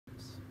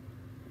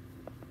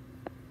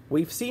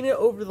We've seen it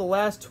over the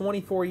last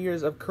 24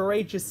 years of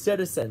courageous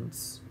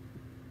citizens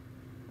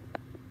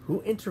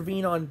who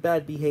intervene on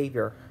bad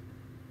behavior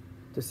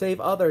to save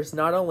others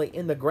not only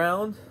in the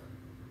ground,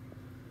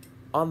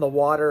 on the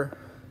water,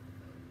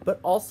 but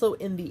also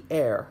in the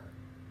air.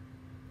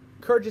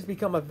 Courage has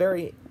become a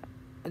very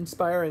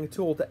inspiring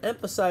tool to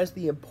emphasize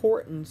the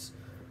importance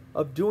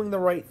of doing the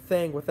right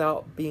thing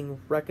without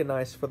being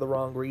recognized for the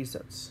wrong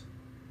reasons.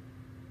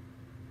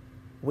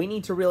 We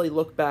need to really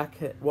look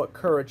back at what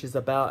courage is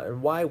about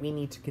and why we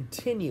need to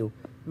continue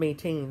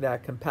maintaining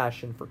that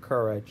compassion for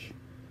courage.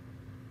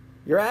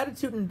 Your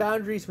attitude and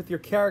boundaries with your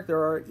character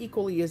are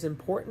equally as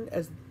important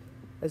as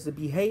the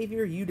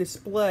behavior you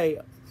display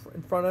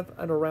in front of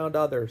and around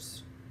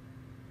others.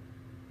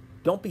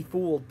 Don't be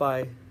fooled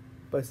by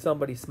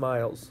somebody's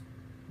smiles.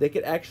 They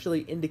could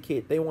actually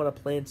indicate they want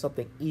to plan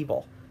something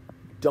evil.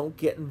 Don't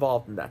get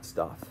involved in that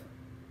stuff.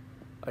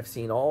 I've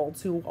seen all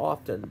too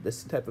often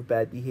this type of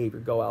bad behavior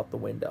go out the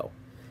window.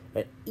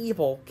 And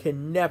evil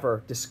can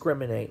never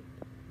discriminate.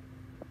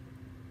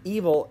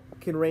 Evil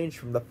can range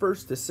from the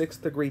 1st to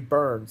 6th degree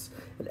burns.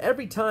 And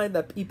every time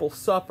that people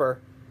suffer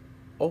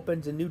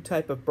opens a new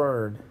type of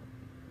burn.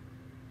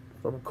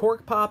 From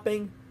cork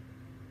popping,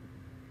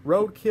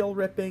 roadkill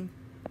ripping,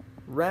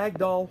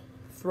 ragdoll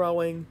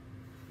throwing,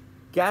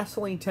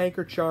 gasoline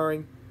tanker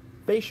charring,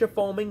 fascia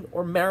foaming,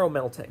 or marrow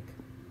melting.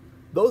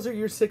 Those are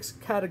your 6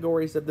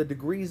 categories of the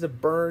degrees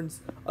of burns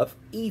of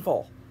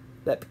evil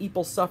that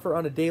people suffer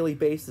on a daily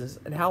basis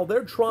and how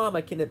their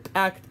trauma can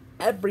impact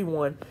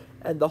everyone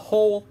and the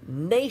whole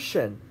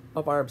nation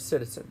of armed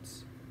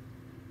citizens.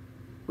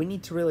 We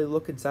need to really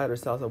look inside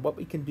ourselves at what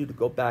we can do to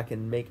go back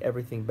and make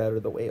everything better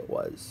the way it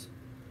was.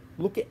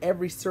 Look at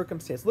every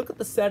circumstance. Look at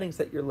the settings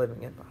that you're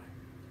living in by.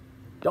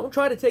 Don't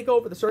try to take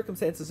over the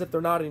circumstances if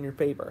they're not in your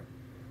favor.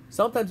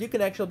 Sometimes you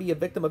can actually be a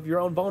victim of your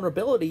own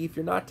vulnerability if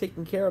you're not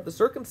taking care of the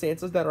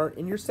circumstances that aren't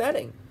in your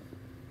setting.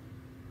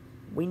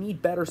 We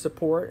need better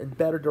support and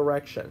better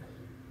direction.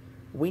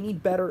 We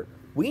need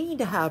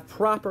to have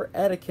proper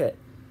etiquette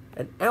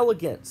and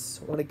elegance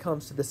when it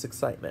comes to this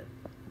excitement.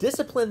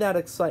 Discipline that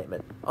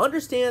excitement.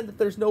 Understand that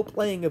there's no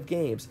playing of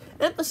games.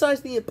 Emphasize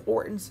the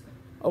importance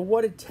of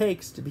what it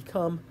takes to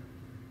become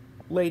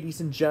ladies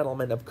and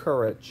gentlemen of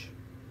courage.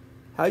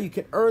 How you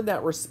can earn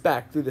that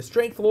respect through the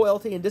strength,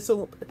 loyalty,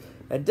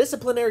 and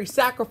disciplinary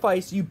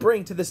sacrifice you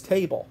bring to this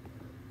table.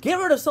 Get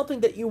rid of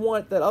something that you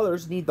want that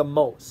others need the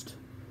most.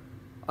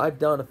 I've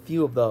done a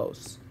few of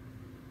those.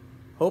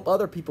 Hope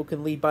other people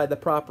can lead by the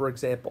proper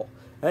example.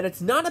 And it's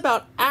not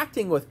about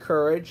acting with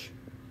courage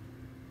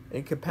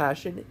and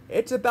compassion.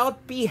 It's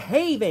about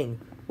behaving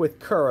with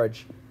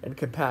courage and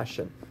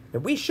compassion.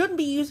 And we shouldn't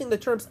be using the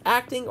terms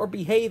acting or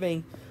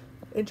behaving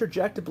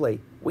interjectively.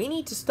 We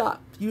need to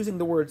stop using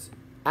the words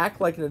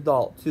act like an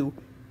adult to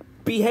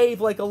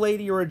behave like a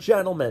lady or a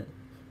gentleman.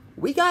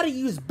 We got to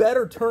use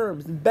better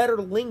terms and better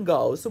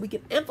lingo so we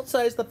can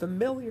emphasize the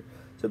familiar,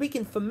 so we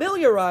can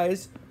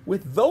familiarize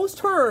with those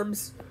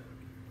terms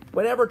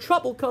whenever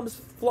trouble comes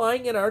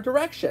flying in our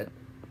direction.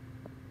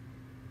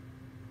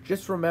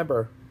 Just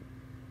remember,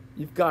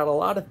 you've got a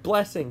lot of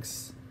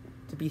blessings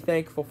to be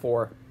thankful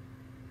for.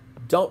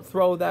 Don't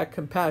throw that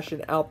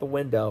compassion out the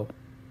window.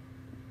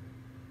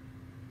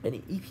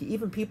 And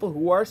even people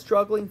who are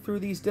struggling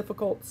through these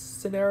difficult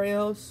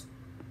scenarios,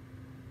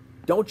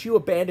 don't you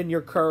abandon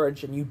your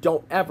courage, and you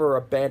don't ever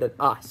abandon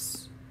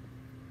us.